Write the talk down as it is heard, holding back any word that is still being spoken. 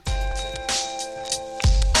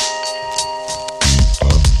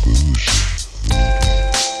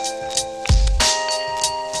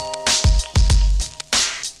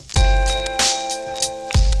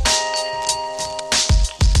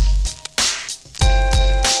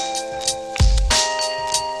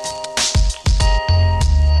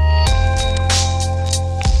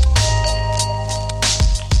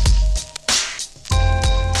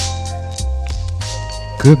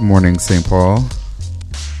Good morning, St. Paul.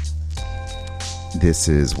 This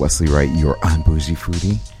is Wesley Wright, your Un-Bougie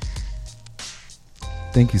Foodie.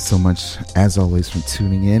 Thank you so much, as always, for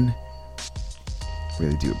tuning in.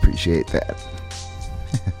 Really do appreciate that.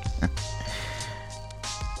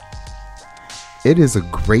 It is a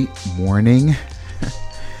great morning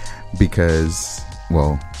because,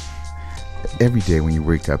 well, every day when you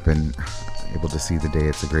wake up and able to see the day,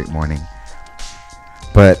 it's a great morning.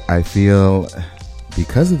 But I feel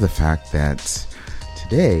because of the fact that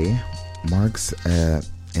today marks an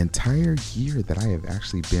entire year that I have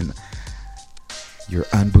actually been your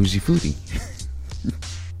Un-Bougie Foodie.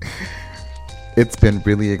 It's been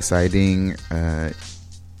really exciting,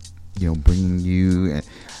 bringing you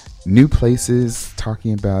new places,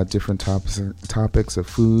 talking about different topics of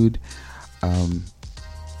food, and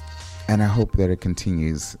I hope that it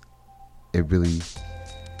continues.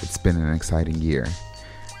 It's been an exciting year.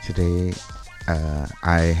 Today,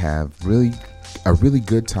 I have a really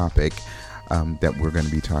good topic that we're going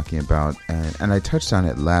to be talking about, and I touched on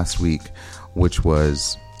it last week, which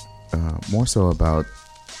was more so about,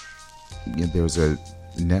 there was a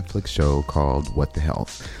Netflix show called What the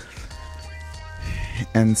Health.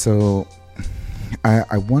 And so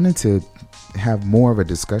I wanted to have more of a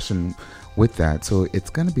discussion with that. So it's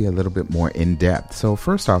going to be a little bit more in depth. So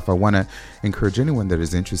first off, I want to encourage anyone that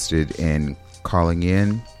is interested in calling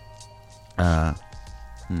in.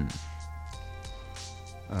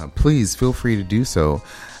 Please feel free to do so.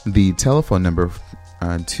 The telephone number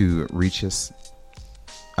to reach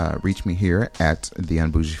me here at the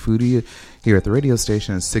Un-Bougie Foodie here at the radio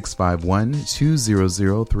station is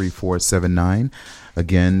 651-200-3479.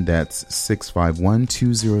 Again, that's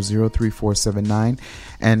 651-200-3479.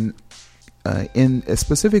 And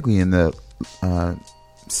specifically in the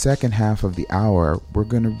second half of the hour, we're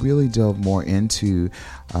going to really delve more into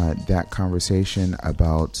that conversation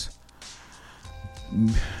about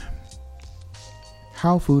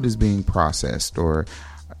how food is being processed or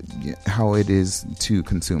how it is to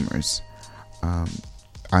consumers.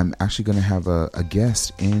 I'm actually going to have a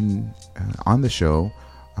guest on the show,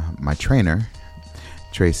 my trainer,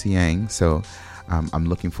 Tracy Yang. So I'm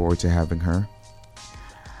looking forward to having her.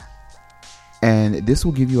 And this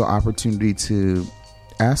will give you an opportunity to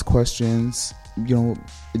ask questions,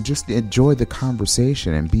 just enjoy the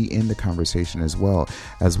conversation and be in the conversation as well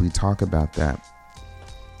as we talk about that.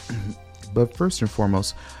 But first and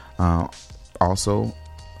foremost, also,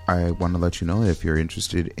 I want to let you know if you're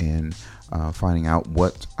interested in finding out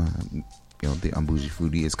what the Un-Bougie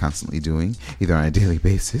Foodie is constantly doing, either on a daily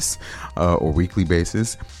basis or weekly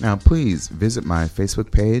basis. Now, please visit my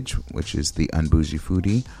Facebook page, which is the Un-Bougie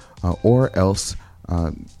Foodie, or else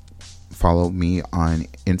follow me on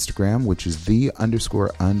Instagram, which is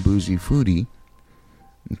 _Un-Bougie Foodie.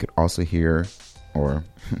 You could also hear or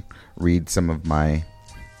read some of my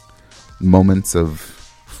moments of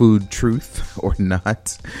food truth or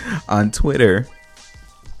not on Twitter,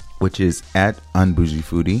 which is at Un-Bougie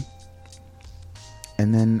Foodie.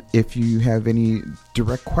 And then if you have any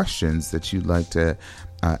direct questions that you'd like to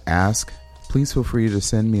ask, please feel free to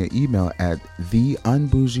send me an email at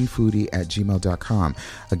theunbougiefoodie@gmail.com.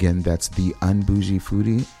 Again, that's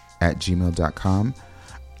theunbougiefoodie@gmail.com.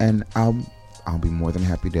 And I'll be more than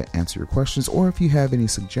happy to answer your questions, or if you have any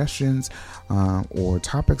suggestions or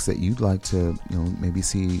topics that you'd like to maybe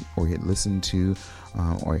see or listen to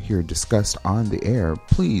or hear discussed on the air,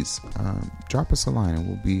 please drop us a line and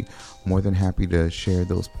we'll be more than happy to share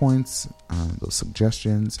those points, those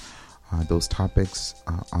suggestions, those topics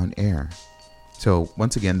on air. So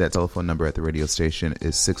once again, that telephone number at the radio station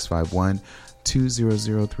is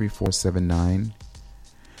 651-200-3479.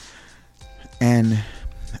 And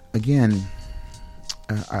again,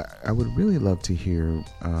 I would really love to hear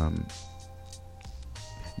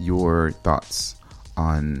your thoughts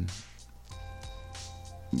on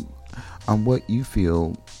what you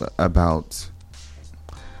feel about,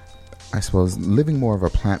 I suppose, living more of a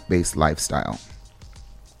plant-based lifestyle.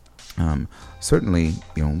 Certainly,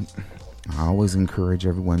 I always encourage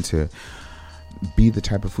everyone to be the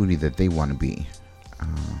type of foodie that they want to be.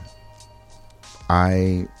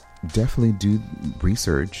 I definitely do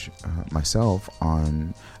research myself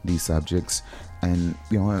on these subjects, and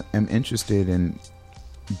I'm interested in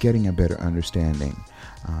getting a better understanding.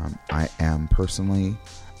 I am personally,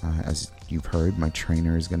 as you've heard, my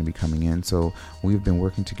trainer is going to be coming in, so we've been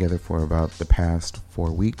working together for about the past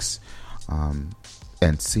 4 weeks,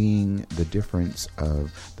 and seeing the difference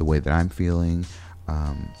of the way that I'm feeling,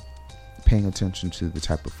 paying attention to the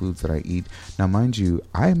type of foods that I eat. Now, mind you,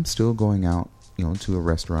 I am still going out to a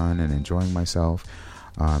restaurant and enjoying myself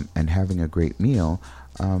and having a great meal.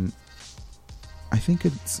 I think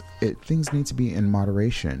things need to be in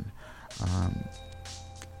moderation.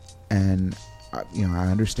 And I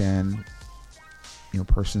understand,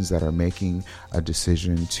 persons that are making a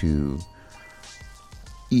decision to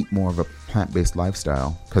eat more of a plant-based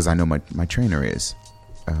lifestyle, because I know my trainer is.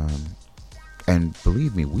 And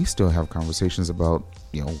believe me, we still have conversations about,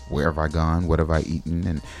 where have I gone? What have I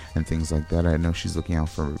eaten? And things like that. I know she's looking out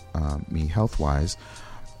for me health-wise.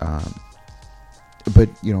 But,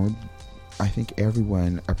 I think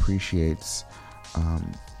everyone appreciates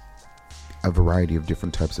a variety of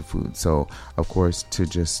different types of food. So, of course, to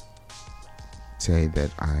just say that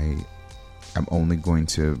I am only going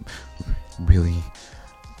to really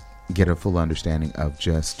get a full understanding of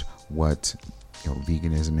just what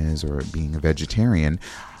veganism is, or being a vegetarian,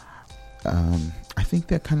 I think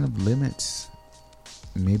that kind of limits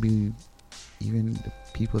maybe even the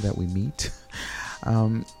people that we meet.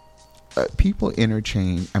 People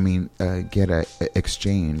get a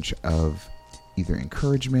exchange of either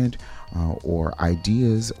encouragement or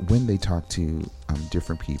ideas when they talk to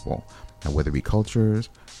different people, whether it be cultures,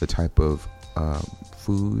 the type of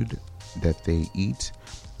food that they eat.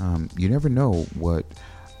 You never know what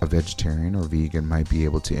a vegetarian or vegan might be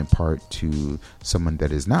able to impart to someone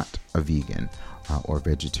that is not a vegan or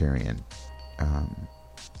vegetarian.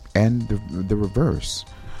 And the reverse.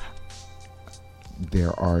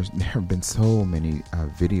 There have been so many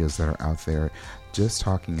videos that are out there just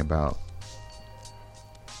talking about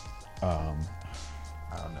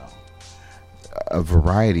a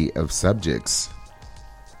variety of subjects.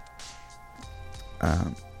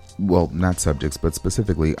 Well, not subjects, but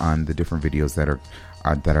specifically on the different videos that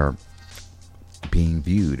are being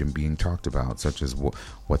viewed and being talked about, such as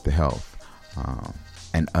What the Health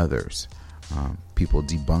and others. People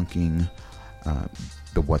debunking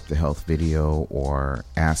the What the Health video, or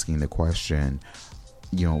asking the question,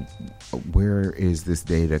 where is this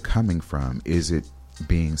data coming from? Is it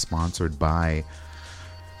being sponsored by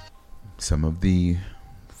some of the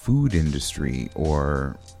food industry,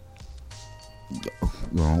 or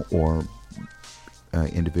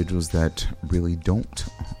individuals that really don't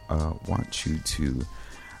want you to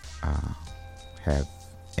have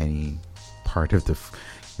any part of the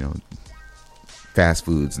fast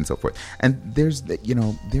foods and so forth. And there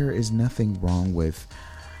is nothing wrong with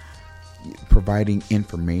providing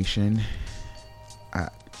information.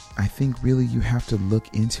 I think really you have to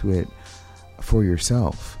look into it for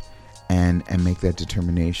yourself and make that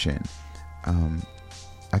determination.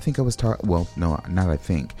 I think I was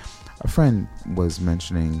a friend was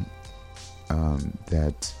mentioning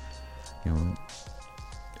that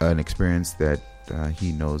an experience that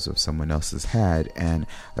he knows of someone else has had, and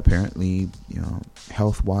apparently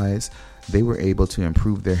health-wise they were able to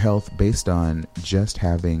improve their health based on just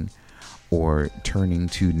having or turning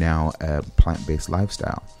to now a plant-based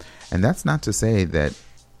lifestyle. And that's not to say that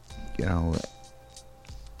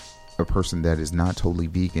a person that is not totally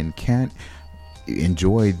vegan can't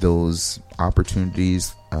enjoy those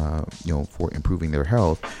opportunities for improving their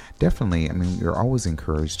health. Definitely, you're always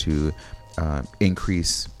encouraged to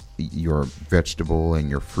increase your vegetable and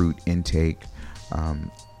your fruit intake.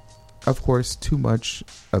 Of course, too much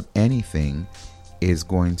of anything is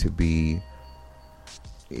going to be,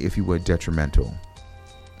 if you would, detrimental.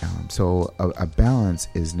 So a balance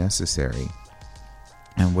is necessary.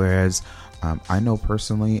 And whereas I know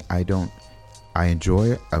personally, I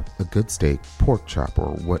enjoy a good steak, pork chop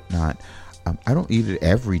or whatnot. I don't eat it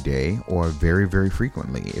every day or very, very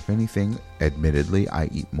frequently. If anything, admittedly, I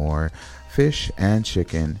eat more fish and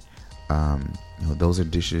chicken. Those are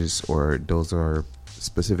dishes, or those are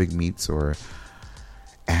specific meats or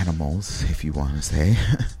animals, if you want to say,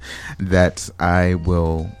 that I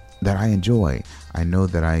enjoy. I know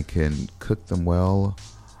that I can cook them well.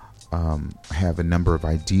 I have a number of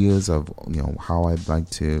ideas of how I'd like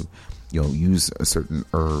to use a certain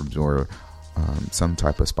herbs or some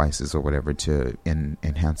type of spices or whatever to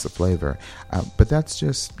enhance the flavor. But that's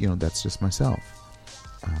just myself.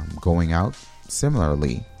 Going out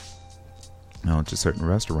similarly, to certain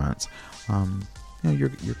restaurants,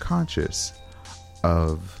 you're conscious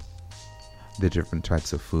of the different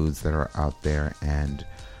types of foods that are out there, and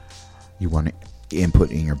you want to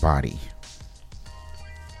input in your body.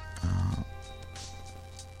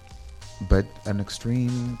 But an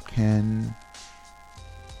extreme can...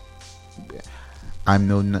 I'm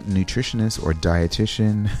no nutritionist or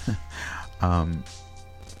dietitian.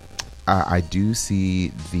 I do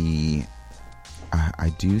see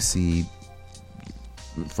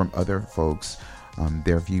from other folks,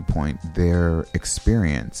 their viewpoint, their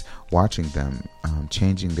experience, watching them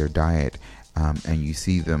changing their diet and you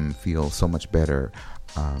see them feel so much better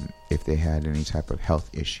if they had any type of health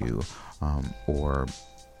issue, or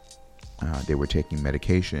they were taking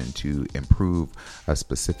medication to improve a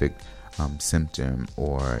specific symptom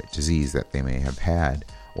or disease that they may have had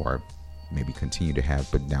or maybe continue to have,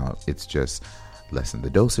 but now it's just lessen the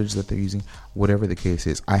dosage that they're using. Whatever the case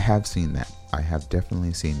is, I have seen that. I have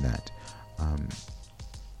definitely seen that.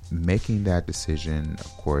 Making that decision,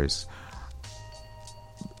 of course,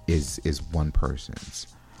 is one person's.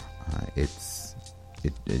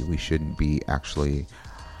 We shouldn't be actually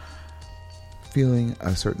feeling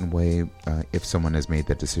a certain way if someone has made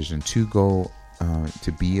that decision to go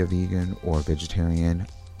to be a vegan or vegetarian,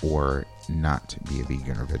 or not be a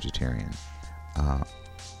vegan or vegetarian.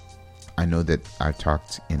 I know that I've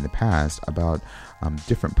talked in the past about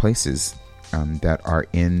different places that are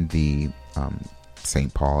in the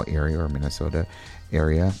St. Paul area or Minnesota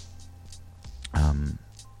area. And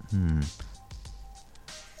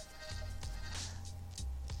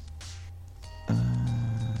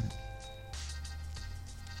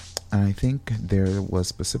I think there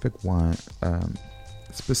was a specific one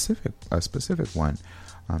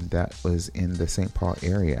that was in the St. Paul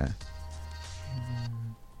area.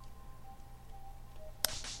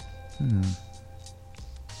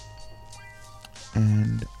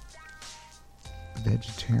 And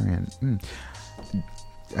vegetarian.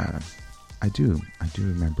 I do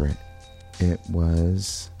remember it. It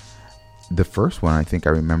was the first one I think I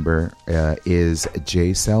remember is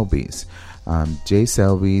J. Selby's. J.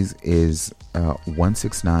 Selby's is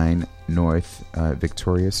 169 North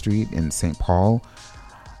Victoria Street in St. Paul,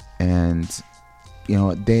 and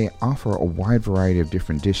they offer a wide variety of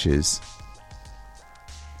different dishes.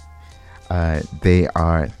 They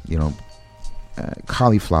are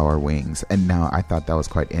cauliflower wings, and now I thought that was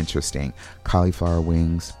quite interesting. Cauliflower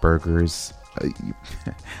wings, burgers,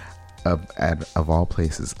 of all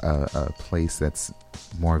places, a place that's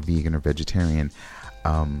more vegan or vegetarian,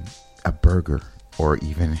 a burger, or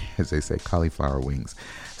even, as they say, cauliflower wings.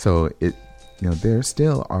 So there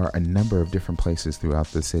still are a number of different places throughout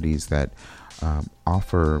the cities that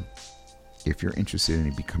offer, if you're interested in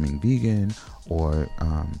becoming vegan or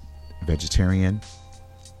vegetarian,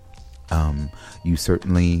 you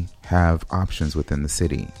certainly have options within the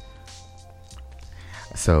city.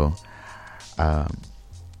 So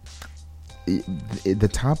the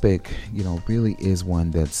topic, really is one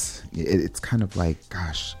that's, it's kind of like,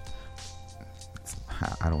 gosh,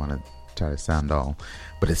 I don't want to try to sound all,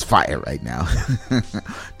 but it's fire right now.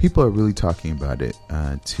 People are really talking about it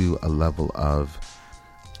to a level of,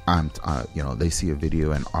 they see a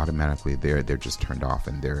video and automatically they're just turned off,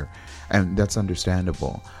 and that's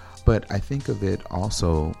understandable. But I think of it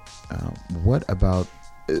also, what about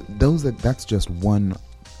those that's just one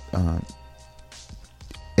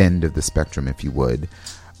end of the spectrum, if you would,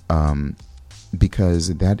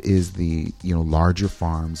 because that is the larger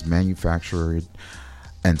farms, manufactured,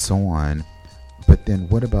 and so on. But then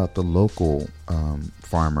what about the local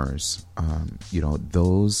farmers?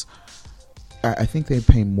 Those, I think they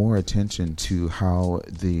pay more attention to how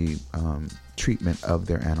the treatment of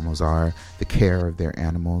their animals are, the care of their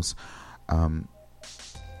animals.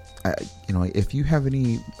 If you have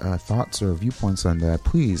any thoughts or viewpoints on that,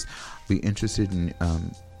 please be interested in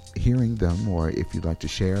hearing them, or if you'd like to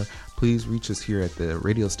share, please reach us here at the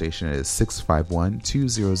radio station at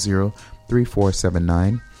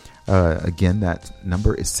 651-200-3479. Again, that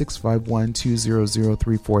number is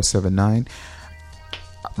 651-200-3479.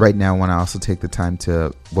 Right now, I want to also take the time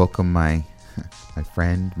to welcome my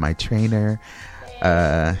friend, my trainer,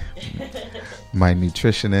 my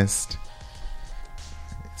nutritionist,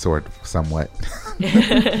 somewhat,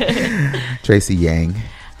 Tracy Yang.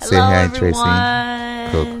 Hello, say hi, everyone. Tracy.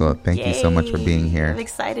 Cool. Thank you so much for being here. I'm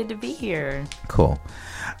excited to be here. Cool.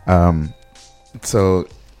 So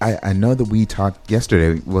I know that we talked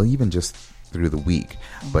yesterday, well, even just through the week,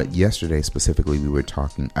 but yesterday specifically, we were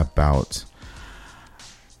talking about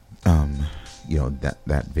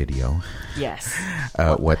that video. Yes.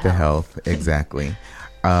 What the health, exactly.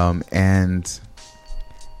 And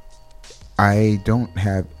I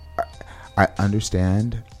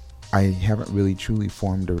understand. I haven't really truly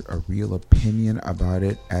formed a real opinion about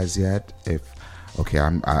it as yet. I've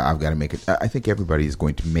got to make it. I think everybody is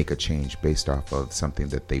going to make a change based off of something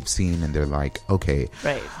that they've seen, and they're like, okay,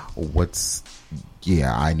 right,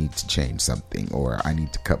 I need to change something, or I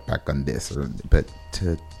need to cut back on this, but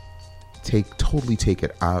to take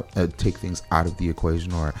it out, take things out of the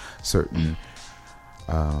equation, or certain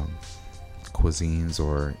cuisines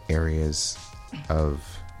or areas of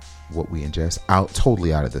what we ingest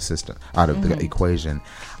totally out of the system, out of the equation.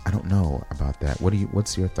 I don't know about that.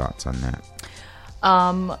 What's your thoughts on that?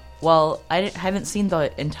 Well, I haven't seen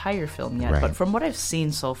the entire film yet, Right. but from what I've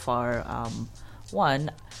seen so far,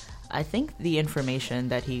 one, I think the information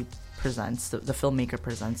that he presents, the filmmaker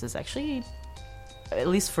presents, is actually, at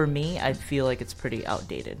least for me, I feel like it's pretty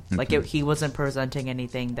outdated. Like, he wasn't presenting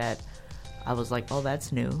anything that I was like, oh,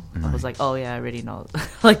 that's new. Right. I was like, oh, yeah, I already know.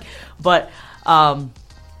 But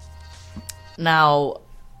now,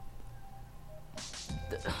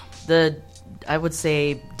 the I would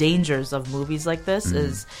say dangers of movies like this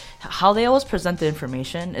is how they always present the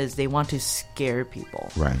information is they want to scare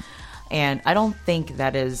people. Right. And I don't think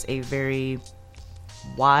that is a very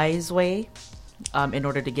wise way in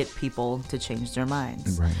order to get people to change their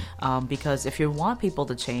minds. Right. Because if you want people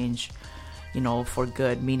to change, for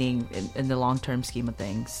good, meaning in the long-term scheme of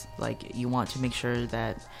things, like you want to make sure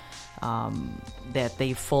that that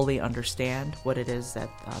they fully understand what it is that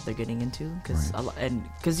they're getting into, because a lot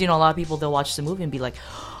of people, they'll watch the movie and be like,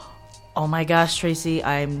 oh my gosh, Tracy,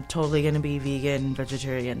 I'm totally gonna be vegan,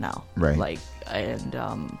 vegetarian now, right? And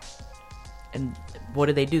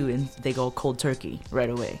what do? And they go cold turkey right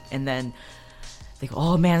away, and then they go,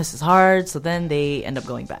 oh man, this is hard. So then they end up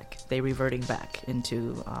going back, reverting back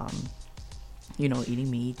into eating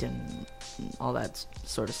meat and all that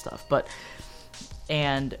sort of stuff.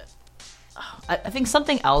 And I think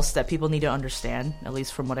something else that people need to understand, at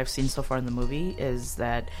least from what I've seen so far in the movie, is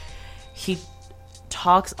that he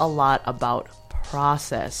talks a lot about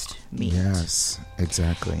processed meat. Yes,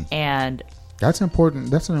 exactly. And that's important.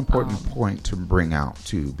 That's an important point to bring out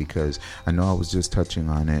too, because I know I was just touching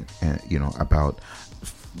on it, and about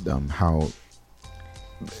how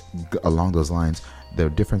along those lines, the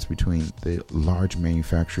difference between the large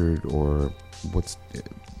manufactured or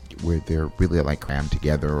where they're really like crammed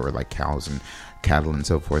together, or like cows and cattle and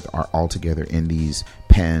so forth are all together in these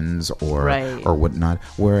pens or whatnot,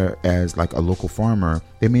 whereas like a local farmer,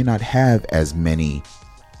 they may not have as many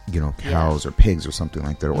cows or pigs or something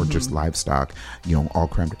like that, or just livestock, all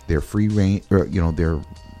crammed. They're free range, or they're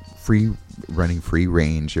free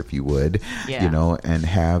range, if you would, and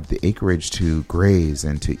have the acreage to graze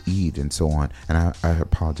and to eat and so on. And I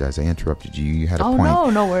apologize, I interrupted you. You had a point.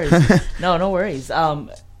 Oh, no worries. No worries.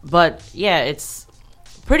 But yeah, it's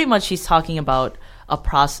pretty much he's talking about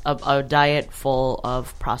a diet full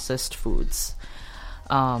of processed foods,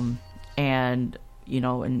 and and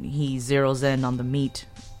he zeroes in on the meat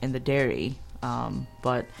and the dairy.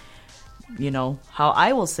 But how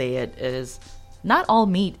I will say it is, not all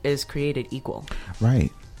meat is created equal. Right.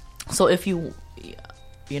 So if you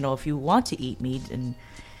want to eat meat and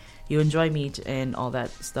you enjoy meat and all that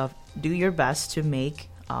stuff, do your best to make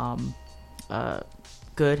a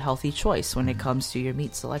good, healthy choice when it comes to your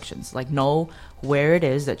meat selections. Like, know where it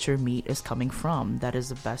is that your meat is coming from. That is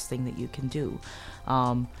the best thing that you can do.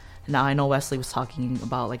 Now, I know Wesley was talking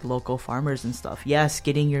about like local farmers and stuff. Yes,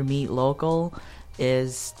 getting your meat local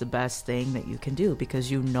is the best thing that you can do,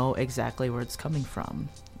 because you know exactly where it's coming from.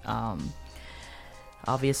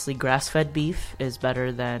 Obviously, grass-fed beef is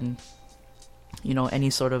better than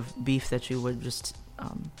any sort of beef that you would just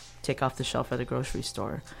take off the shelf at a grocery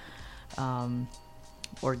store.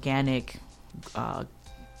 Organic,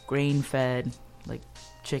 grain-fed, like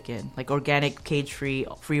chicken, like organic, cage-free,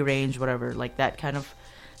 free-range, whatever, like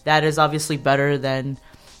that is obviously better than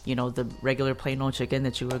the regular plain old chicken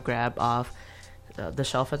that you would grab off the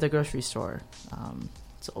shelf at the grocery store.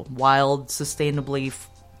 So wild, sustainable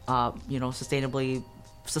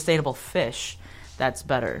fish, that's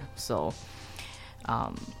better. So,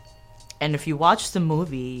 and if you watch the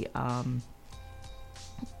movie,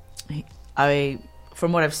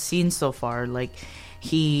 from what I've seen so far, like,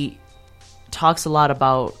 he talks a lot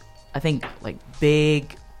about, I think, like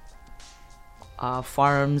big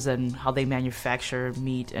farms and how they manufacture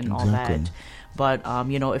meat and all that. But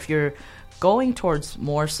if you're going towards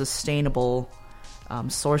more sustainable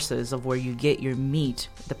sources of where you get your meat,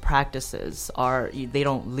 the practices they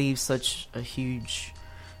don't leave such a huge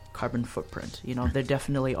carbon footprint. They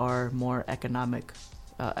definitely are more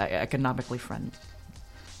economically friendly,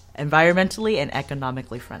 environmentally and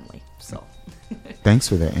economically friendly. So thanks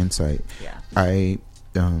for that insight. Yeah. I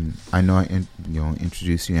know I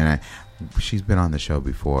introduced you, and she's been on the show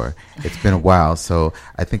before. It's been a while, so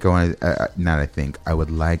I think I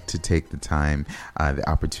would like to take the time, the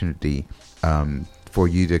opportunity, for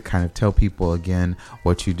you to kind of tell people again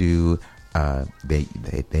what you do.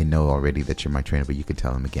 They know already that you're my trainer, but you could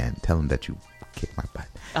tell them again. Tell them that you kick my butt.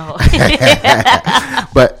 Oh.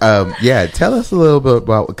 But tell us a little bit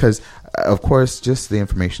about, because of course, just the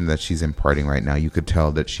information that she's imparting right now, you could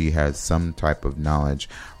tell that she has some type of knowledge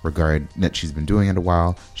regarding that. She's been doing it a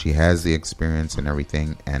while. She has the experience and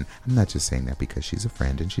everything. And I'm not just saying that because she's a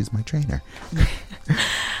friend and she's my trainer.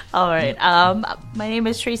 All right. My name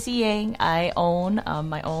is Tracy Yang. I own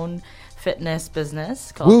my own fitness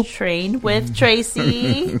business called Whoop. Train with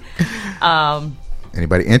Tracy.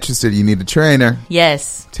 Anybody interested, you need a trainer.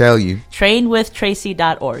 Yes. Tell you.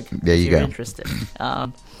 Trainwithtracy.org. There you if you're go. Interested.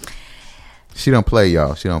 She don't play,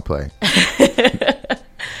 y'all. She don't play.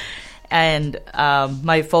 And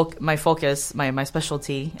my focus, my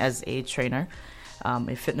specialty as a trainer,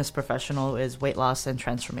 a fitness professional, is weight loss and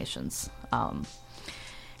transformations.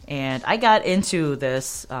 And I got into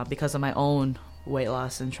this because of my own weight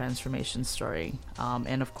loss and transformation story.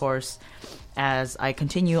 And of course, as I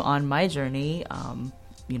continue on my journey,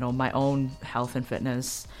 my own health and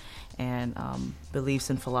fitness and beliefs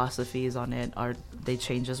and philosophies on it they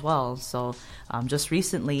change as well. So just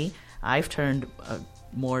recently, I've turned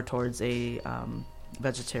more towards a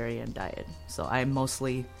vegetarian diet. So I'm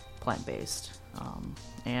mostly plant-based.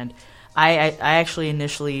 And I actually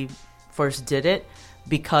initially first did it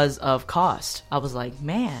because of cost. I was like,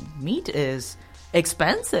 man, meat is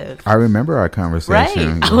expensive. I remember our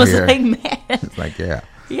conversation. Right. I was like, man. It's like, yeah.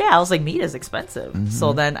 Yeah, I was like, meat is expensive. Mm-hmm.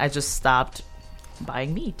 So then I just stopped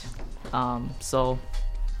buying meat.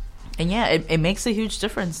 It makes a huge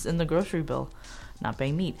difference in the grocery bill, not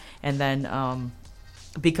buying meat. And then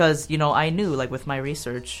because, I knew, like, with my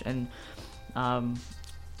research and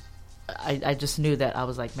I just knew that I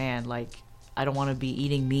was like, man, like, I don't want to be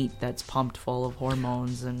eating meat that's pumped full of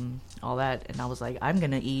hormones and all that. And I was like, I'm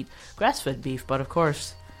going to eat grass-fed beef. But, of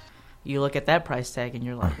course, you look at that price tag and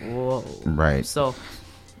you're like, whoa. Right. So,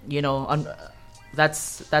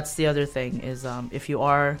 that's the other thing is if you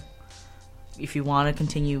want to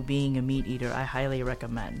continue being a meat eater, I highly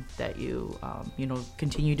recommend that you,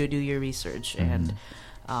 continue to do your research and,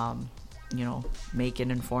 make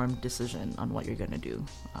an informed decision on what you're going to do.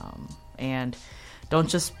 And don't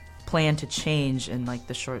just plan to change in like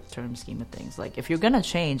the short-term scheme of things. Like if you're going to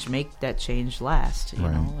change, make that change last, you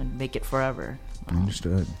know, and make it forever.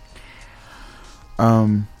 Understood.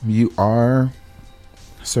 You are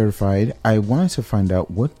certified. I wanted to find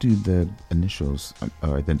out, what do the initials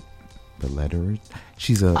or the letter?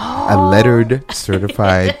 She's a lettered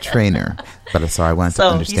certified trainer. But so I wanted to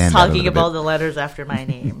understand. So he's talking about the letters after my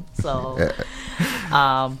name. So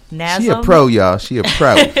NASM. She a pro, y'all. She a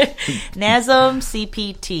pro. NASM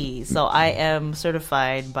CPT. So I am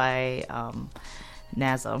certified by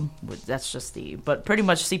NASM. That's just but pretty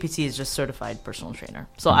much CPT is just certified personal trainer.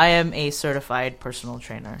 So I am a certified personal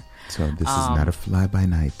trainer. So this is not a fly by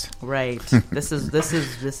night. Right. This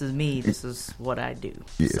is me. This is what I do.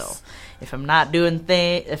 Yes. So if I'm not doing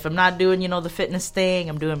the fitness thing,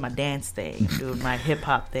 I'm doing my dance thing, I'm doing my hip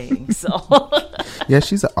hop thing. So yeah,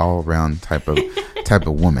 she's an all around type of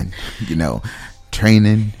woman.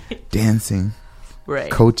 Training, dancing,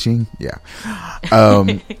 right, coaching. Yeah.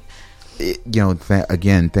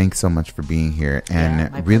 Again, thanks so much for being here.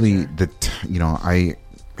 And really, I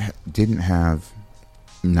didn't have.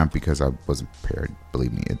 Not because I wasn't prepared,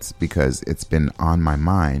 believe me. It's because it's been on my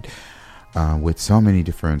mind with so many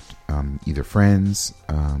different either friends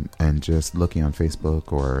and just looking on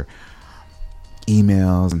Facebook or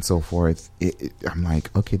emails and so forth. I'm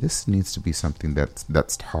like, okay, this needs to be something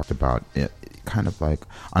that's talked about, kind of like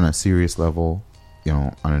on a serious level,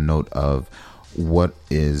 on a note of what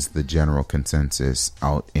is the general consensus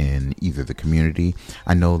out in either the community.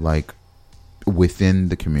 I know, like, within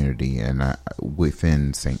the community and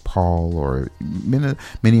within St. Paul or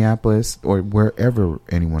Minneapolis or wherever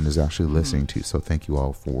anyone is actually listening to. So thank you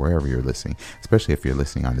all for wherever you're listening, especially if you're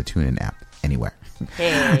listening on the TuneIn app. Anywhere.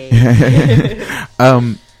 Hey.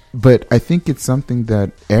 But I think it's something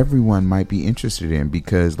that everyone might be interested in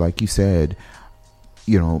because, like you said,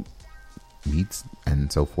 meats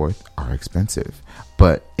and so forth are expensive.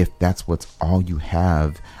 But if that's what's all you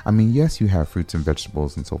have, I mean, yes, you have fruits and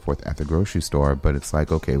vegetables and so forth at the grocery store, but it's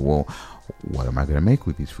like, okay, well, what am I going to make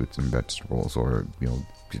with these fruits and vegetables? Or,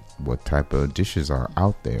 what type of dishes are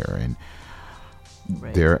out there? And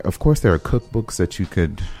there are cookbooks that you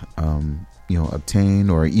could, obtain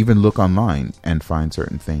or even look online and find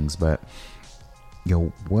certain things. But,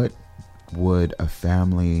 what would a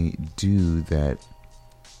family do that,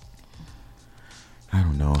 I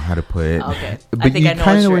don't know how to put it. Okay. But I think I know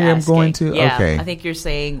what you're asking. I'm going to. Yeah, okay. I think you're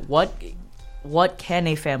saying what can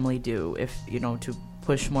a family do if to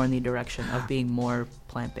push more in the direction of being more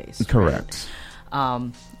plant-based. Correct. Right?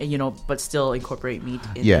 But still incorporate meat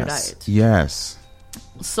in their diet. Yes.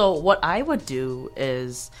 So what I would do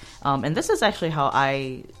is, and this is actually how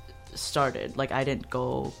I started, like I didn't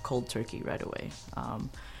go cold turkey right away,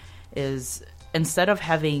 is instead of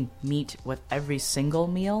having meat with every single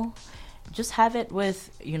meal, just have it with,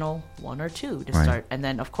 one or two to start. And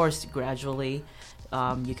then, of course, gradually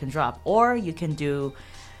you can drop. Or you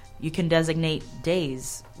can designate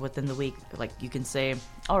days within the week. Like you can say,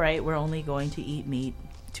 all right, we're only going to eat meat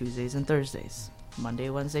Tuesdays and Thursdays. Monday,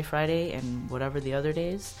 Wednesday, Friday, and whatever the other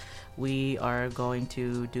days, we are going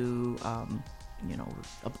to do,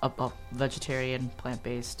 a vegetarian,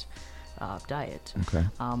 plant-based diet. Okay.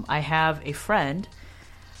 I have a friend.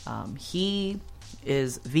 He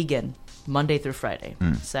is vegan Monday through Friday.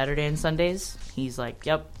 Saturday and Sundays, he's like,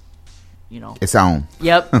 yep, it's on.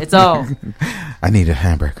 Yep, it's on. I need a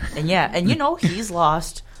hamburger. And he's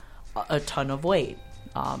lost a ton of weight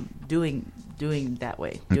doing that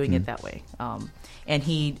way, doing it that way. And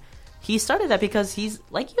he started that because he's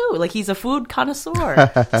like you, like he's a food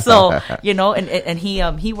connoisseur. So, and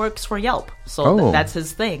he works for Yelp. So that's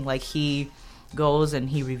his thing. Like he goes and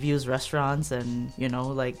he reviews restaurants and,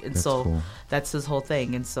 that's so cool. That's his whole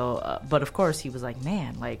thing. And so, but of course he was like,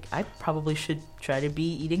 man, like I probably should try to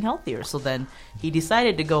be eating healthier. So then he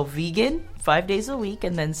decided to go vegan 5 days a week.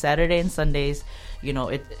 And then Saturday and Sundays, he's a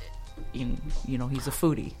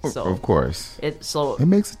foodie. So of course, it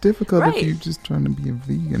makes it difficult if you're just trying to be a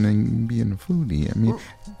vegan and being a foodie. I mean,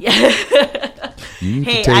 you need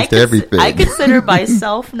to taste everything. I consider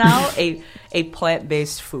myself now a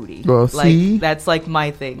plant-based foodie. Well, see, that's like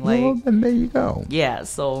my thing. Like, well, then there you go. Yeah,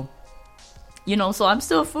 so so I'm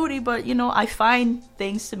still a foodie, but I find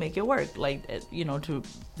things to make it work. Like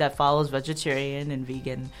that follows vegetarian and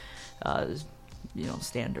vegan.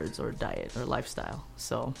 Standards or diet or lifestyle.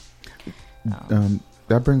 So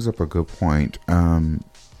that brings up a good point.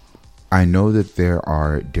 I know that there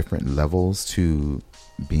are different levels to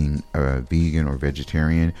being a vegan or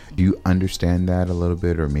vegetarian. Do you understand that a little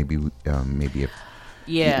bit, or maybe if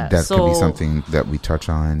that could be something that we touch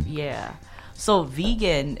on? Yeah. So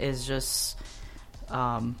vegan is just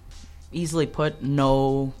easily put,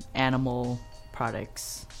 no animal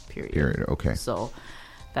products. Period. Okay. So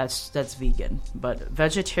that's vegan. But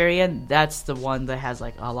vegetarian, that's the one that has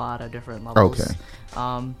like a lot of different levels. Okay.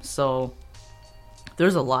 So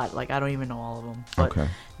there's a lot. Like I don't even know all of them. But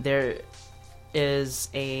there is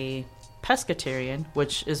a pescatarian,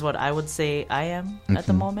 which is what I would say I am at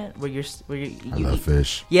the moment. Where you love eat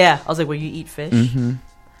fish. Yeah, I was like, where you eat fish.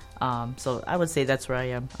 Mm-hmm. So I would say that's where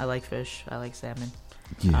I am. I like fish. I like salmon.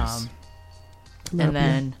 Yes. And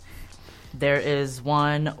then there is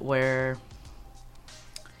one where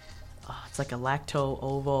it's like a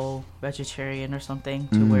lacto-ovo vegetarian or something,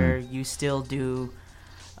 to where you still do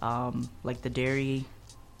like the dairy,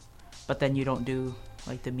 but then you don't do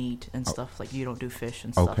like the meat and stuff. Like you don't do fish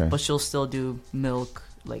and stuff, but you'll still do milk,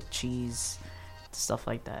 like cheese, stuff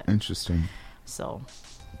like that. Interesting. So,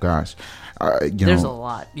 gosh, there's a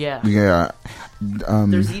lot. Yeah. Yeah.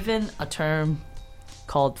 There's even a term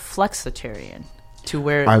called flexitarian, to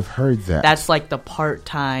where I've heard that. That's like the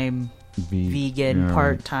part-time vegan,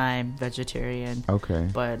 part-time vegetarian. Okay.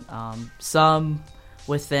 But some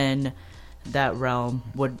within that realm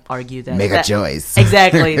would argue that make a choice.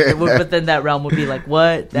 Exactly. Within that realm would be like,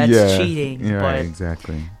 what? That's cheating. Yeah, but,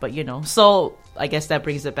 exactly. But so I guess that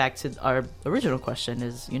brings it back to our original question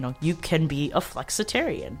is, you can be a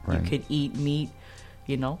flexitarian. Right. You could eat meat,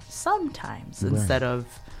 sometimes instead of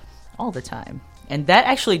all the time. And that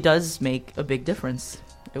actually does make a big difference.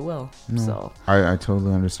 It will. No, so I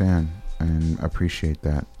totally understand and appreciate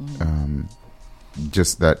that.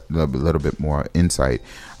 Just that little bit more insight.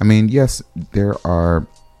 I mean, yes, there's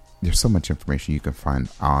so much information you can find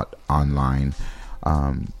out online.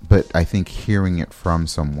 But I think hearing it from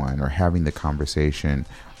someone or having the conversation,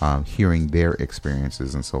 hearing their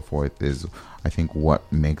experiences and so forth is, I think,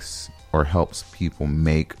 what makes or helps people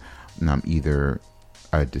make either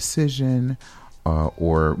a decision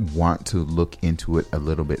or want to look into it a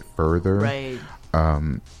little bit further. Right.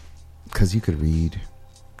 Because you could read,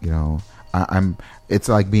 it's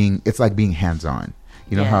like being hands-on.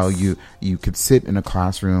 You know how you could sit in a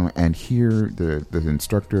classroom and hear the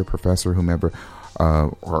instructor, professor, whomever,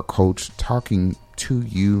 or coach talking to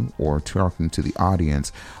you or talking to the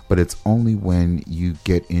audience, but it's only when you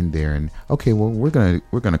get in there and we're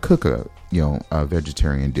gonna cook a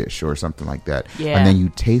vegetarian dish or something like that, and then you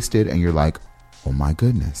taste it and you're like, oh my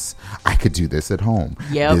goodness, I could do this at home.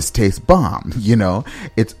 Yep. This tastes bomb.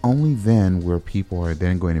 It's only then where people are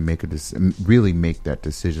then going to really make that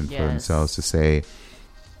decision for themselves to say,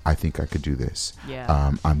 I think I could do this.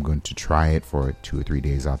 Yeah. I'm going to try it for 2 or 3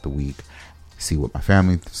 days out the week, see what my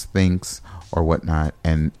family thinks or whatnot,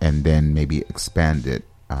 and then maybe expand it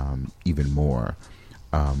even more.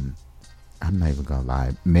 I'm not even gonna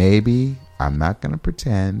lie. Maybe I'm not gonna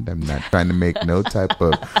pretend. I'm not trying to make no type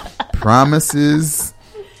of promises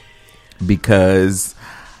because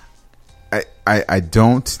I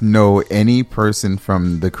don't know any person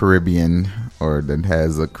from the Caribbean or that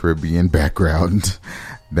has a Caribbean background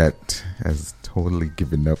that has totally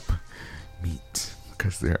given up meat,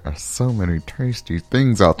 because there are so many tasty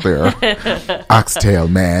things out there. Oxtail,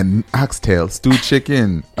 man. Oxtail, stewed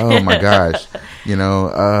chicken. Oh my gosh.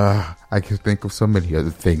 I can think of so many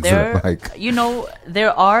other things that like.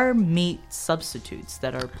 There are meat substitutes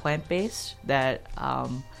that are plant-based that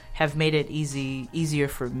have made it easier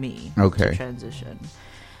for me to transition.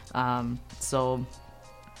 So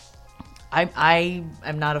I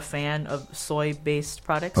am not a fan of soy-based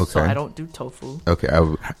products, so I don't do tofu. Okay,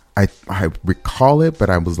 I recall it, but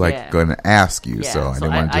I was like going to ask you, so I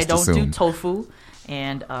didn't want to just assume. I don't do tofu,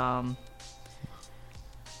 and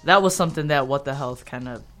that was something that What the Health kind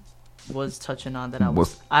of was touching on, that I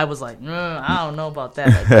was like, I don't know about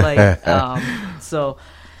that. So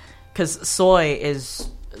because soy is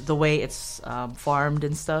the way it's farmed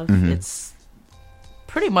and stuff, it's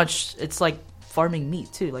pretty much, it's like farming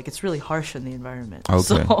meat too. Like, it's really harsh in the environment.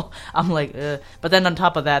 So I'm like, but then on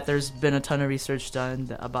top of that, there's been a ton of research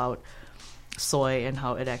done about soy and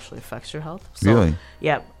how it actually affects your health. So, really?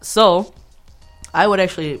 Yeah. So I would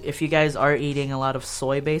actually, if you guys are eating a lot of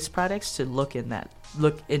soy-based products, to look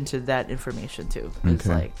into that information too. It's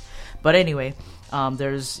like, but anyway,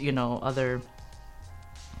 there's other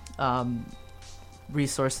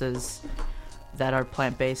resources that are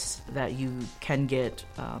plant-based that you can get,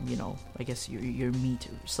 I guess your meat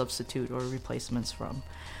substitute or replacements from.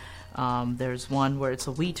 There's one where it's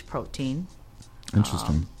a wheat protein.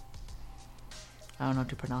 Interesting. I don't know how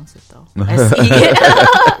to pronounce it though. Seitan.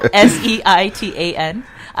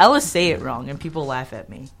 I always say it wrong and people laugh at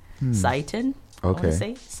me. Seitan. I want to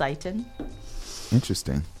say Seitan.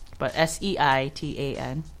 Interesting. But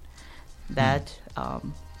Seitan.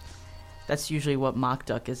 That's usually what mock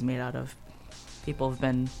duck is made out of. People have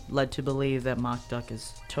been led to believe that mock duck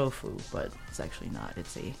is tofu, but it's actually not.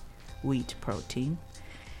 It's a wheat protein.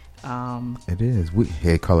 It is.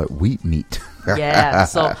 They call it wheat meat. Yeah.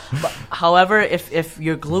 So, however, if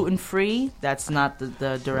you're gluten free, that's not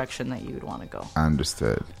the direction that you would want to go.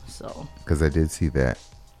 Understood. So, because I did see that.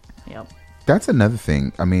 Yep. That's another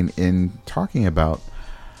thing. I mean, in talking about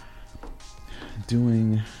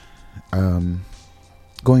doing,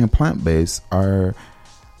 going plant based, are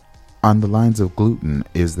on the lines of gluten.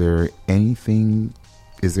 Is there anything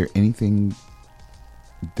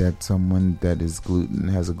that someone that has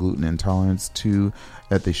a gluten intolerance to,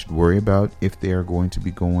 that they should worry about if they are going to be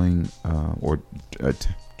going or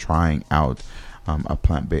trying out a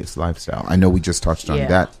plant-based lifestyle? I know we just touched on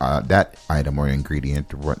that item or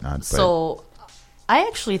ingredient or whatnot. But. So I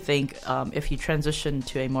actually think if you transition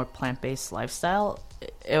to a more plant-based lifestyle,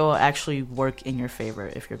 it will actually work in your favor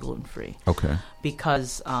if you're gluten-free. Okay.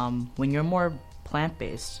 Because when you're more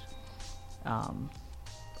plant-based,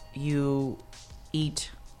 you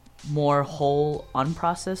eat more whole,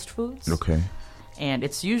 unprocessed foods. Okay. And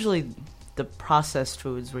it's usually the processed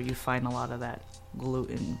foods where you find a lot of that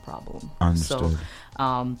gluten problem. Understood.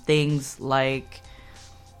 So things like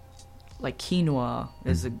quinoa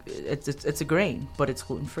is it's a grain, but it's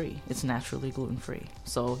gluten-free. It's naturally gluten-free.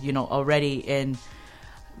 So, already in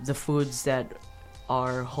the foods that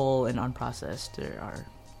are whole and unprocessed, there are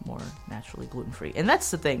more naturally gluten-free. And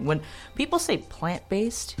that's the thing. When people say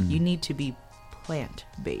plant-based, you need to be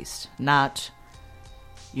plant-based, not,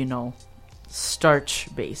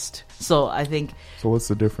 starch-based. So I think... So what's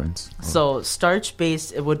the difference? So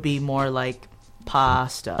starch-based, it would be more like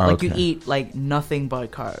pasta. Oh, like you eat nothing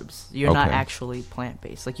but carbs. You're not actually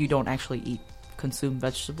plant-based. Like you don't actually consume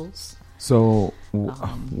vegetables. So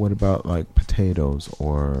what about like potatoes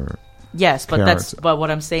or... Yes, but carrots? but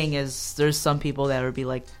what I'm saying is there's some people that would be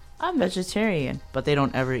like, I'm vegetarian, but they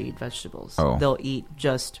don't ever eat vegetables. Oh. They'll eat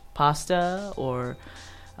just pasta or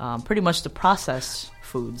pretty much the processed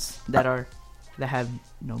foods that have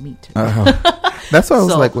no meat. That's why I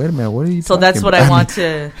was like, wait a minute, what are you talking about? So that's what I want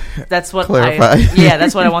to... That's what clarify.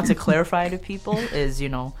 That's what I want to clarify to people is,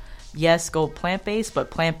 yes, go plant-based,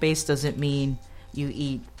 but plant-based doesn't mean you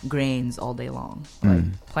eat grains all day long.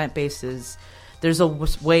 Like plant-based is... There's a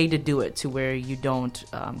way to do it to where you don't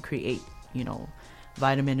create,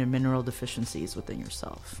 vitamin and mineral deficiencies within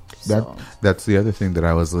yourself. That's the other thing that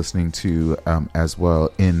I was listening to as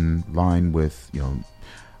well, in line with,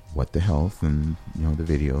 What the Health and, the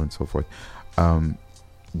video and so forth.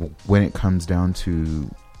 When it comes down to,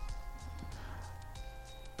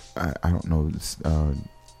 I don't know,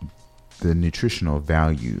 the nutritional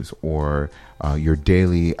values or your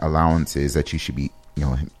daily allowances that you should be,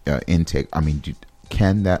 intake. I mean,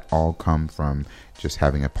 can that all come from just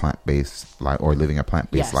having a plant-based life or living a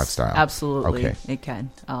plant-based lifestyle? Absolutely. Okay. It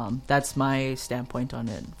can. That's my standpoint on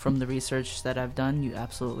it. From the research that I've done, you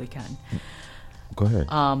absolutely can. Go ahead.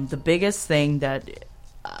 The biggest thing that,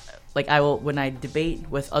 when I debate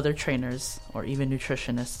with other trainers or even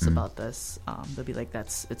nutritionists about this, they'll be like,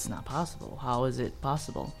 it's not possible. How is it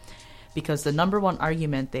possible? Because the number one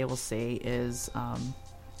argument they will say is,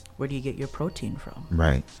 where do you get your protein from?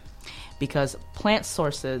 Right. Because plant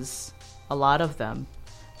sources, a lot of them,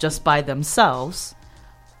 just by themselves,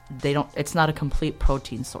 it's not a complete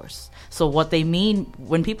protein source. So what they mean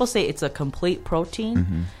when people say it's a complete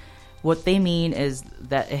protein, what they mean is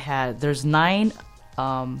that there's 9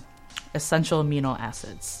 essential amino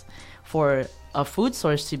acids. For a food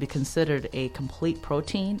source to be considered a complete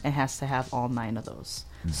protein, it has to have all 9 of those.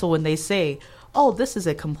 So when they say, oh, this is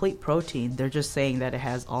a complete protein, they're just saying that it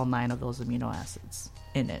has all 9 of those amino acids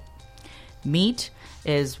in it. Meat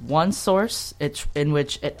is one source in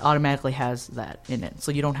which it automatically has that in it,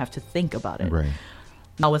 so you don't have to think about it. Right.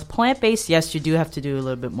 Now with plant-based, yes, you do have to do a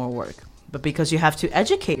little bit more work, but because you have to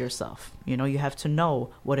educate yourself, you have to know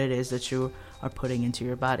what it is that you are putting into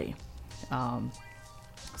your body.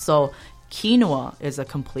 So quinoa is a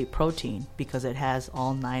complete protein because it has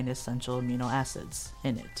all 9 essential amino acids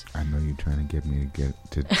in it. I know you're trying to get me to get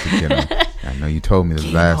them. I know you told me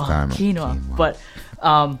this last time.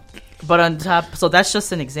 Quinoa. But on top, so that's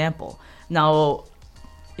just an example. Now,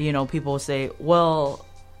 people say, well,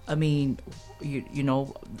 I mean,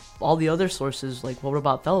 all the other sources, like, what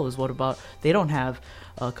about those? What about, they don't have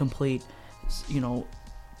a complete,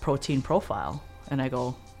 protein profile. And I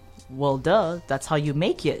go, well, duh, that's how you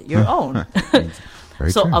make it your own.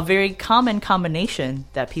 So true. A very common combination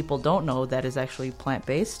that people don't know that is actually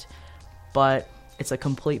plant-based, but it's a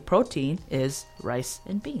complete protein, is rice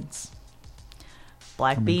and beans.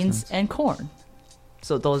 Black beans and corn.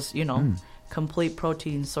 So those, complete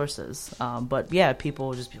protein sources. But yeah, people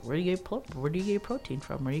will just be, where do you get your protein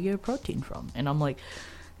from? Where do you get your protein from? And I'm like,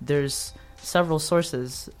 there's several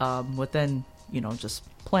sources within, just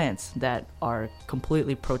plants that are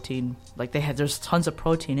completely protein. Like there's tons of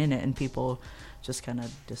protein in it, and people just kind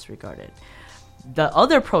of disregard it. The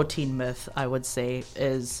other protein myth, I would say,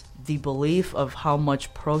 is the belief of how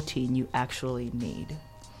much protein you actually need.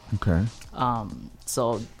 Okay.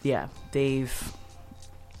 So yeah,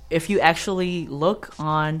 if you actually look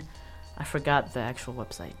on, I forgot the actual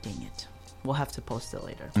website, dang it. We'll have to post it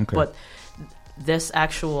later. Okay. But this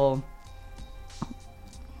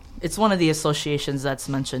it's one of the associations that's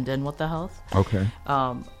mentioned in What the Health. Okay.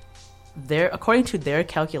 According to their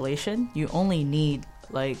calculation, you only need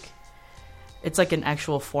it's like an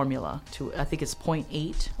actual formula to, I think it's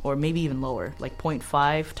 0.8 or maybe even lower, like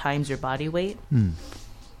 0.5 times your body weight.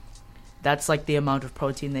 That's like the amount of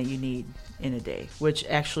protein that you need in a day, which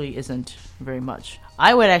actually isn't very much.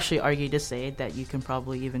 I would actually argue to say that you can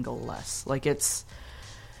probably even go less. Like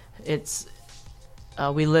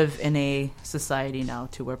we live in a society now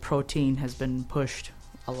to where protein has been pushed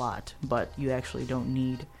a lot, but you actually don't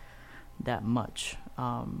need that much.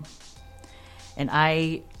 And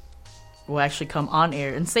I will actually come on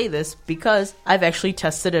air and say this because I've actually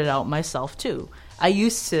tested it out myself too. I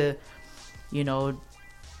used to,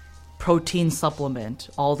 protein supplement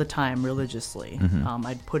all the time religiously.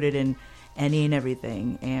 I'd put it in any and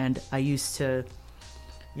everything, and I used to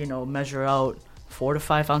measure out 4 to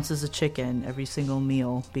 5 ounces of chicken every single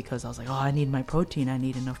meal because I was like, oh, I need my protein, I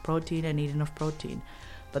need enough protein.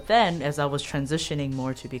 But then as I was transitioning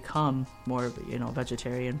more to become more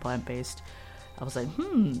vegetarian, plant-based, I was like,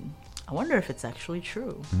 I wonder if it's actually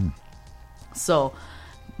true. So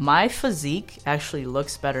my physique actually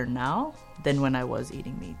looks better now than when I was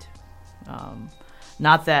eating meat.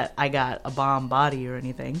 Not that I got a bomb body or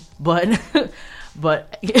anything, but look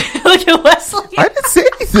at Wesley. I didn't say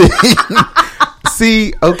anything.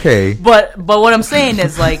 See, okay. But what I'm saying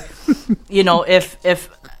is if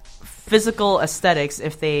physical aesthetics,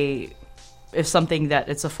 if something that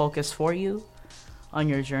it's a focus for you on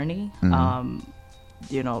your journey,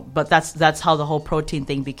 but that's how the whole protein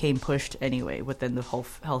thing became pushed anyway within the whole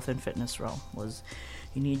health and fitness realm. Was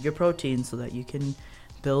you need your protein so that you can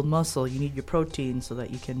build muscle, you need your protein so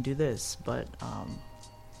that you can do this. But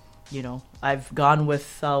I've gone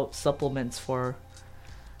without supplements for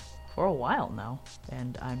a while now,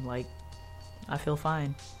 and I'm like, I feel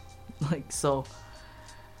fine. So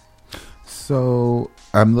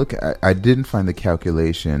I'm looking. I didn't find the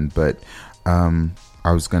calculation, but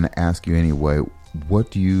I was going to ask you anyway.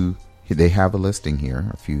 What do you? They have a listing here,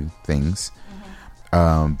 a few things,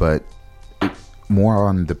 but more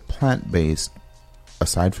on the plant-based,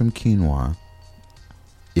 aside from quinoa,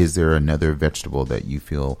 is there another vegetable that you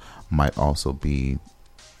feel might also be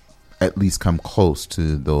at least come close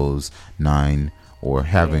to those 9 or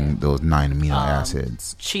having those 9 amino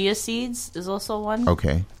acids? Chia seeds is also one.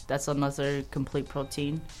 Okay. That's another complete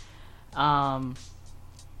protein. Jeez.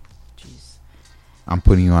 I'm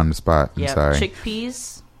putting you on the spot. I'm sorry.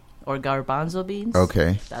 Chickpeas or garbanzo beans.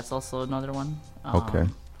 Okay. That's also another one. Okay.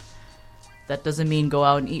 That doesn't mean go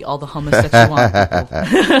out and eat all the hummus that you want.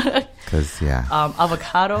 Because,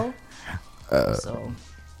 avocado. So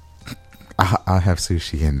I'll have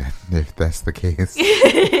sushi in that if that's the case.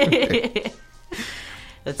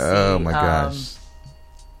 Let's see. Oh my gosh.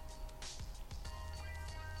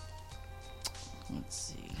 Let's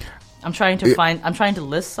see. I'm trying to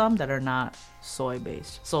list some that are not soy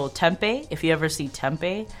based. So tempeh, if you ever see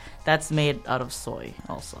tempeh, that's made out of soy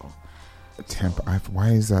also. Why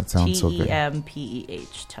does that sound so good?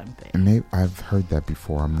 TEMPEH, tempeh. Maybe I've heard that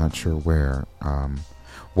before. I'm not sure where.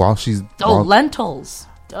 Lentils.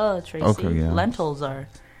 Duh, Tracy. Okay, yeah. Lentils are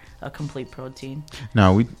a complete protein.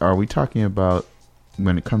 Now, are we talking about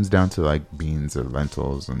when it comes down to like beans or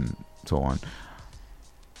lentils and so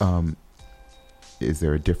on? Is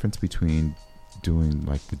there a difference between doing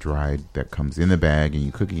like the dried that comes in the bag and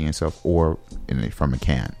you cooking it yourself, or from a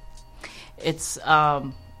can? It's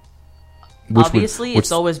obviously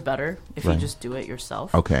it's always better if you just do it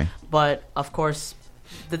yourself. Okay. But of course,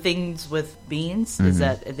 the things with beans is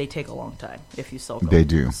that they take a long time if you soak them. They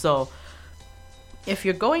do. So if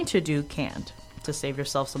you're going to do canned to save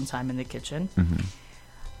yourself some time in the kitchen,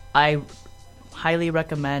 I highly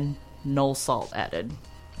recommend no salt added.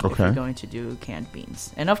 Okay. If you're going to do canned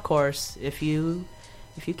beans, and of course, if you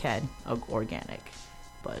can, organic,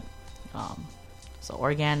 but so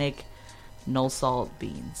organic, no salt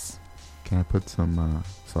beans. Can I put some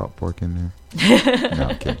salt pork in there? No,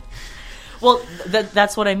 okay. Well,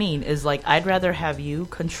 that's what I mean. Is like I'd rather have you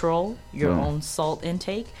control your own salt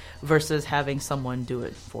intake versus having someone do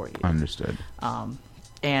it for you. Understood.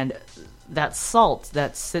 And that salt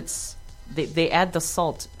that sits, they add the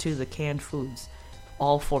salt to the canned foods,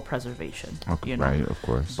 all for preservation. Okay, right, of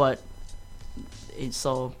course. But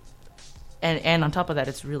and on top of that,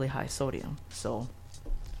 it's really high sodium. So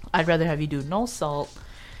I'd rather have you do no salt,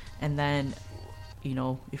 and then,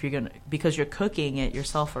 if you're because you're cooking it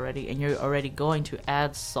yourself already, and you're already going to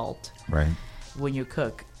add salt right when you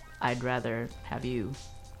cook, I'd rather have you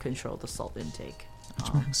control the salt intake.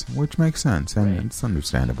 Which makes sense, and it's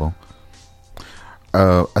understandable.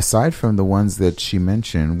 Aside from the ones that she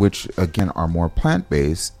mentioned, which again are more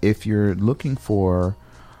plant-based, if you're looking for,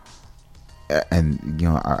 and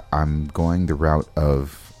I'm going the route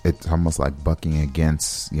of, it's almost like bucking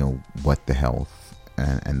against what the health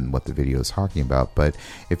and what the video is talking about, but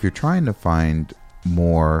if you're trying to find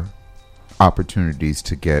more opportunities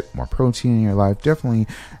to get more protein in your life, definitely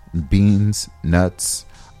beans, nuts,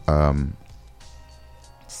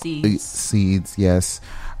 seeds, yes.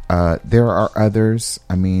 There are others.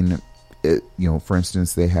 I mean, for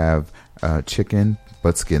instance, they have chicken,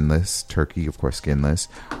 but skinless. Turkey, of course, skinless.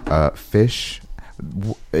 Fish.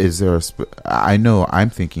 Is there I know I'm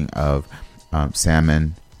thinking of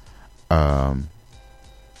salmon.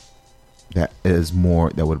 That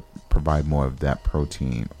would provide more of that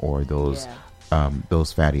protein or those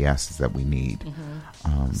fatty acids that we need.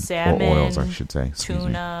 Salmon, or oils, I should say.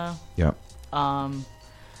 Tuna. Yep.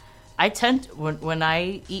 I tend when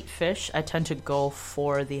I eat fish, I tend to go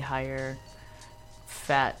for the higher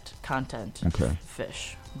fat content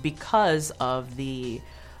fish because of the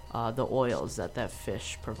oils that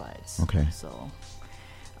fish provides. Okay. So,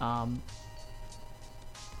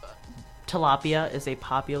 tilapia is a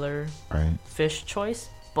popular fish choice,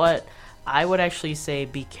 but I would actually say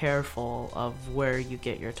be careful of where you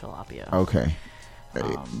get your tilapia. Okay.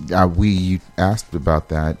 We asked about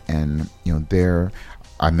that, and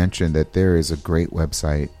I mentioned that there is a great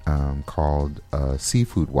website called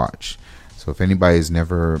Seafood Watch. So if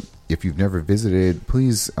if you've never visited,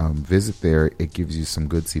 please visit there. It gives you some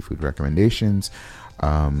good seafood recommendations.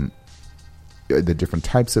 The different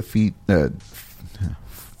types of fish.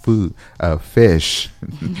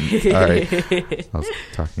 Sorry, I was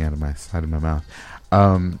talking out of my side of my mouth.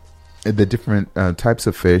 The different types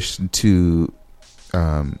of fish to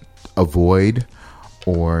avoid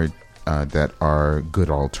or that are good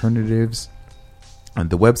alternatives. Visit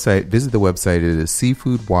the website. It is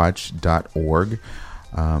seafoodwatch.org.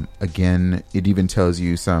 Again, it even tells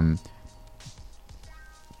you some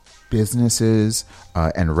businesses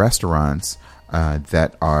and restaurants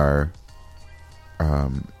that are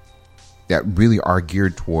that really are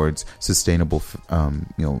geared towards sustainable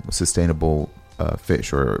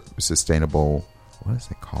fish or sustainable. What is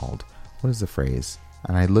it called? What is the phrase?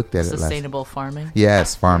 And I looked at sustainable farming.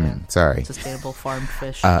 Yes, farming. Yeah. Sorry, sustainable farmed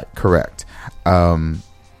fish. Correct.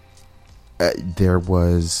 There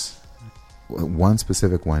was one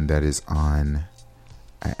specific one that is on,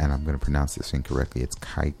 and I'm going to pronounce this incorrectly. It's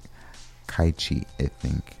Kaichi, I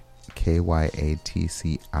think.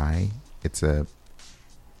 Kyatci. It's a,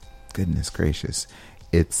 goodness gracious,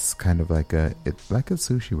 it's kind of like it's like a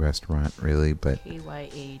sushi restaurant, really, but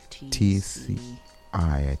Kyatci.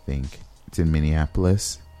 I think it's in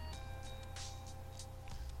Minneapolis.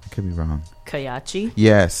 I could be wrong. Kayachi?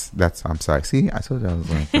 Yes, I'm sorry. See, I told you I was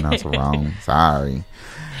going to pronounce it wrong. Sorry.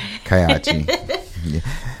 Kayachi. Yeah.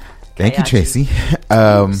 Thank you, Tracy.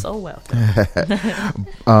 You're so welcome.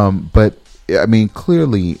 But I mean,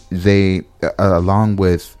 clearly they, along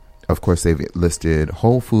with, of course, they've listed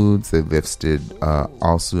Whole Foods. They've listed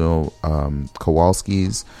also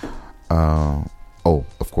Kowalski's.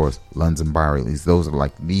 Of course, Lunds and Byerly's. Those are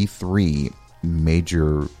like the three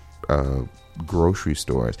major grocery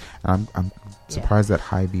stores. And I'm surprised that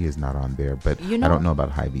Hy-Vee is not on there, but I don't know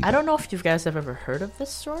about Hy-Vee. I don't know if you guys have ever heard of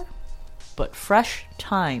this store, but Fresh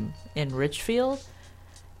Time in Richfield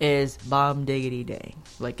is bomb diggity dang.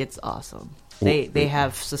 Like, it's awesome. They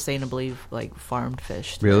have sustainably like farmed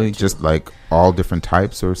fish. Really, just like all different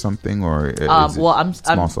types or something, or well, I'm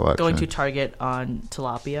selection? Going to target on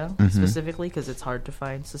tilapia specifically because it's hard to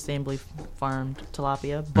find sustainably farmed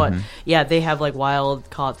tilapia. But yeah, they have like wild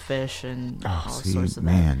caught fish and all sorts of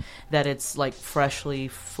that. That it's like freshly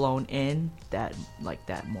flown in that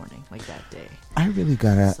morning, like that day. I really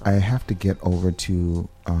I have to get over to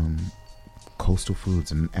Coastal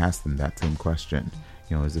Foods and ask them that same question.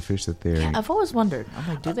 You know, is the fish that they're... Yeah, I've always wondered. I'm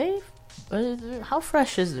like, do they... how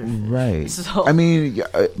fresh is their fish? Right. So, I mean,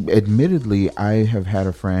 admittedly, I have had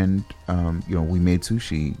a friend, we made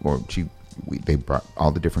sushi, or they brought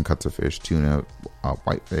all the different cuts of fish, tuna,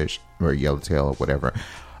 whitefish, or yellowtail, or whatever,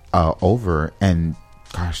 over, and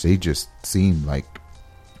gosh, they just seemed like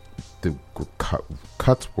the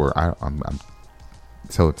cuts were... I'm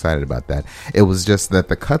so excited about that. It was just that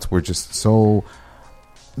the cuts were just so...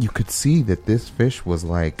 You could see that this fish was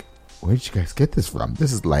like, where did you guys get this from?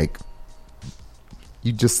 This is like,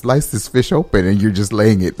 you just slice this fish open and you're just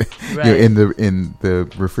laying it in the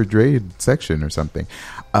refrigerated section or something.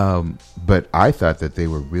 But I thought that they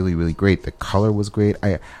were really, really great. The color was great.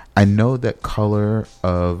 I know that color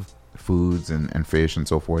of foods and fish and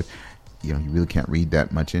so forth, you really can't read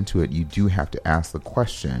that much into it. You do have to ask the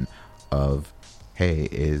question of, hey,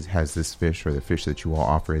 has this fish or the fish that you all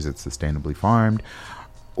offer, is it sustainably farmed?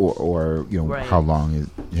 Or how long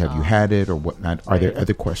have you had it or whatnot? Are there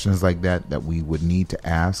other questions like that we would need to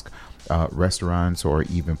ask restaurants or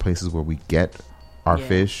even places where we get our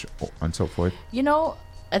fish and so forth?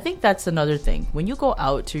 I think that's another thing. When you go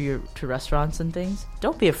out to restaurants and things,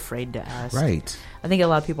 don't be afraid to ask. Right. I think a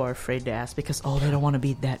lot of people are afraid to ask because they don't want to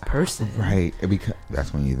be that person. Right. Because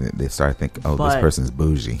that's when they start thinking, this person's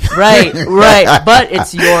bougie. Right. But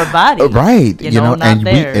it's your body. Right. Not and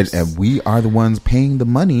theirs. we are the ones paying the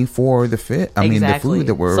money for the fit. I mean, the food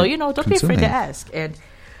that we're don't consuming. Be afraid to ask. And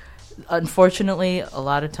unfortunately, a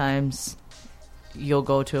lot of times you'll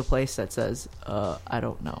go to a place that says, I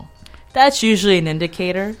don't know. That's usually an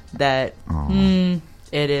indicator that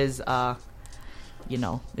it is,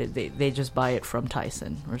 they just buy it from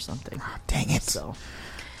Tyson or something. Oh, dang it. So,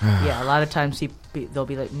 a lot of times they'll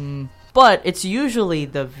be like, but it's usually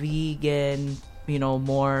the vegan,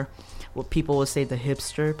 more what people would say the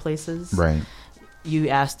hipster places. Right. You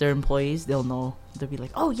ask their employees, they'll know. They'll be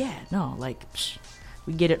like, oh, yeah, no, like,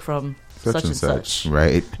 we get it from such and such.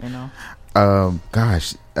 Right.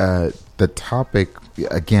 Gosh, the topic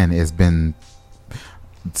again has been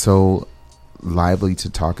so lively to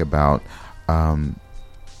talk about.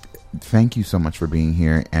 Thank you so much for being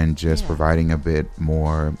here and just providing a bit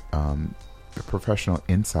more professional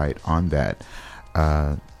insight on that.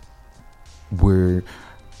 We're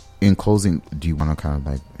in closing. Do you want to kind of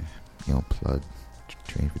like, plug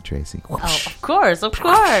Train for Tracy? Oh, of course.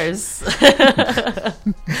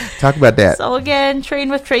 Talk about that. So again,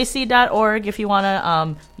 trainwithtracy.org if you want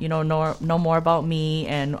to, know more about me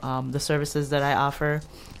and the services that I offer.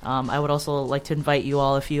 I would also like to invite you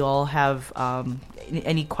all, if you all have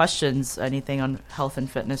any questions, anything on health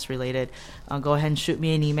and fitness related, go ahead and shoot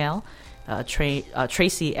me an email. Tracy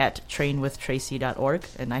at trainwithtracy.org,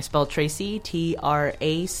 and I spelled Tracy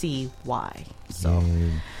Tracy. So.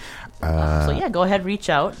 Go ahead, reach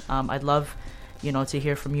out. I'd love, to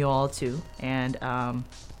hear from you all too. And I'm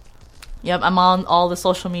on all the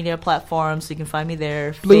social media platforms, so you can find me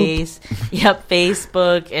there. Facebook,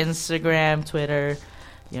 Instagram, Twitter.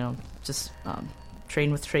 just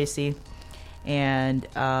train with Tracy. And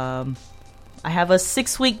I have a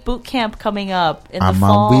 6-week boot camp coming up in the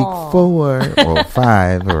fall. I'm on week 4 or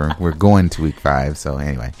 5, or we're going to week 5. So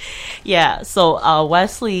anyway. Yeah. So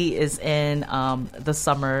Wesley is in the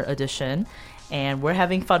summer edition, and we're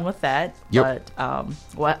having fun with that. Yep.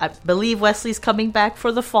 But I believe Wesley's coming back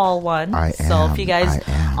for the fall one. So if you guys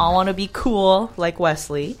all want to be cool like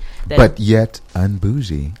Wesley, then but yet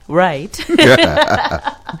un-bougie. Right.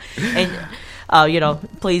 And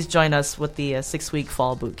please join us with the 6-week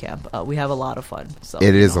fall boot camp. We have a lot of fun. So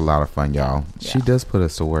it is a lot of fun, y'all. Yeah. She does put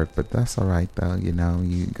us to work, but that's all right, though. You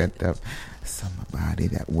got that summer body,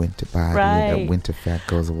 that winter body, that winter fat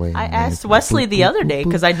goes away. I asked Wesley the other day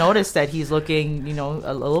because I noticed that he's looking,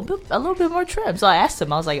 a little bit more trim. So I asked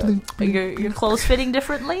him. I was like, "Are your clothes fitting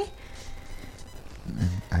differently?"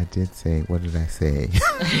 I did say, what did I say?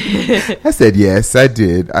 I said yes, I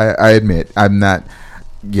did. I admit, I'm not,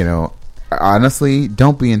 honestly,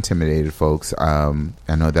 don't be intimidated, folks. I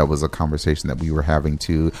know that was a conversation that we were having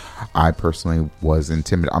too. I personally was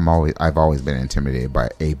intimidated. I've always been intimidated by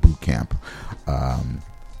a boot camp.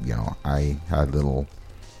 I had a little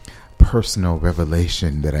personal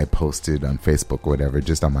revelation that I posted on Facebook or whatever,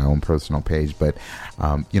 just on my own personal page. But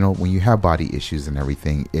when you have body issues and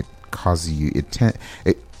everything, it causes you. It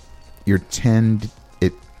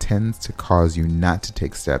tends to cause you not to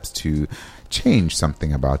take steps to change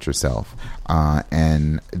something about yourself,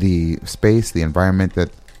 and the space, the environment that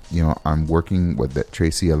I'm working with, that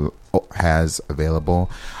Tracy has available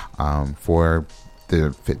for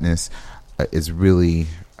the fitness, is really,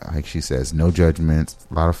 like she says, no judgment,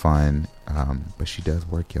 a lot of fun, but she does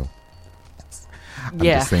work, yo. I'm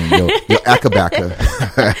just saying, yo,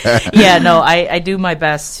 akabaka. Yeah, no, I do my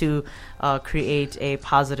best to create a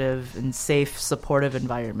positive and safe, supportive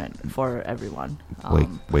environment for everyone.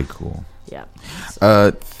 Way cool. Yeah.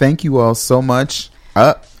 Thank you all so much.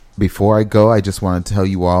 Before I go, I just want to tell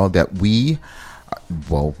you all that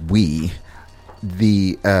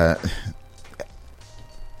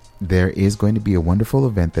there is going to be a wonderful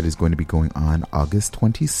event that is going to be going on August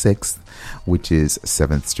 26th, which is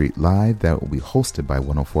 7th Street Live. That will be hosted by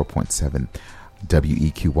 104.7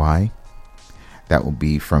 WEQY. That will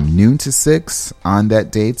be from noon to 6 on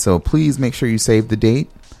that date. So please make sure you save the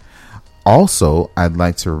date. Also, I'd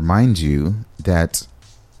like to remind you that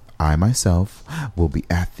I myself will be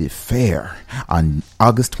at the fair on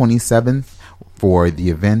August 27th for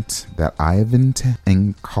the event that I have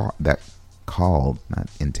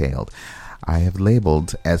I have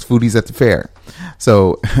labeled as Foodies at the Fair.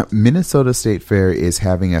 So Minnesota State Fair is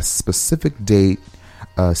having a specific date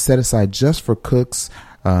set aside just for cooks,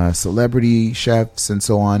 celebrity chefs, and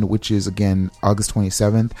so on, which is again August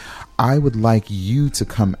 27th. I would like you to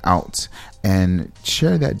come out and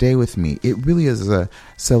share that day with me. It really is a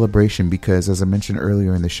celebration because, as I mentioned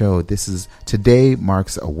earlier in the show, today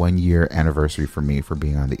marks a 1-year anniversary for me for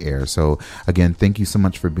being on the air. So again, thank you so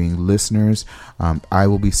much for being listeners. I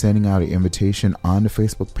will be sending out an invitation on the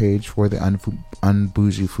Facebook page for the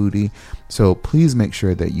Un-Bougie Foodie. So please make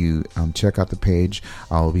sure that you check out the page.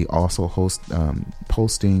 I'll be also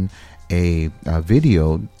posting a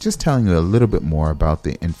video just telling you a little bit more about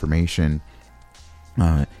the information.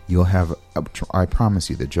 You'll have, I promise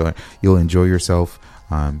you, you'll enjoy yourself.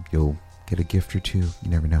 You'll get a gift or two. You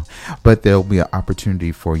never know. But there'll be an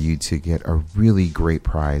opportunity for you to get a really great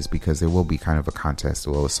prize because there will be kind of a contest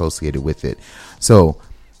associated with it. So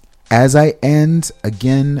as I end,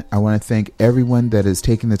 again, I want to thank everyone that is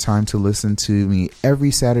taking the time to listen to me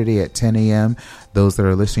every Saturday at 10 a.m. Those that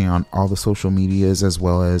are listening on all the social medias as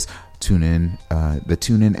well as TuneIn, the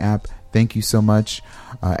TuneIn app. Thank you so much.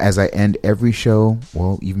 As I end every show,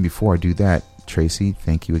 well, even before I do that, Tracy,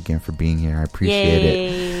 thank you again for being here. I appreciate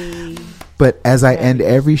it. But as I end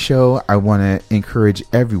every show, I want to encourage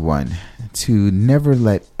everyone to never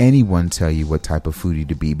let anyone tell you what type of foodie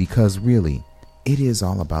to be, because really, it is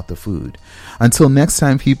all about the food. Until next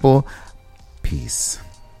time, people, peace.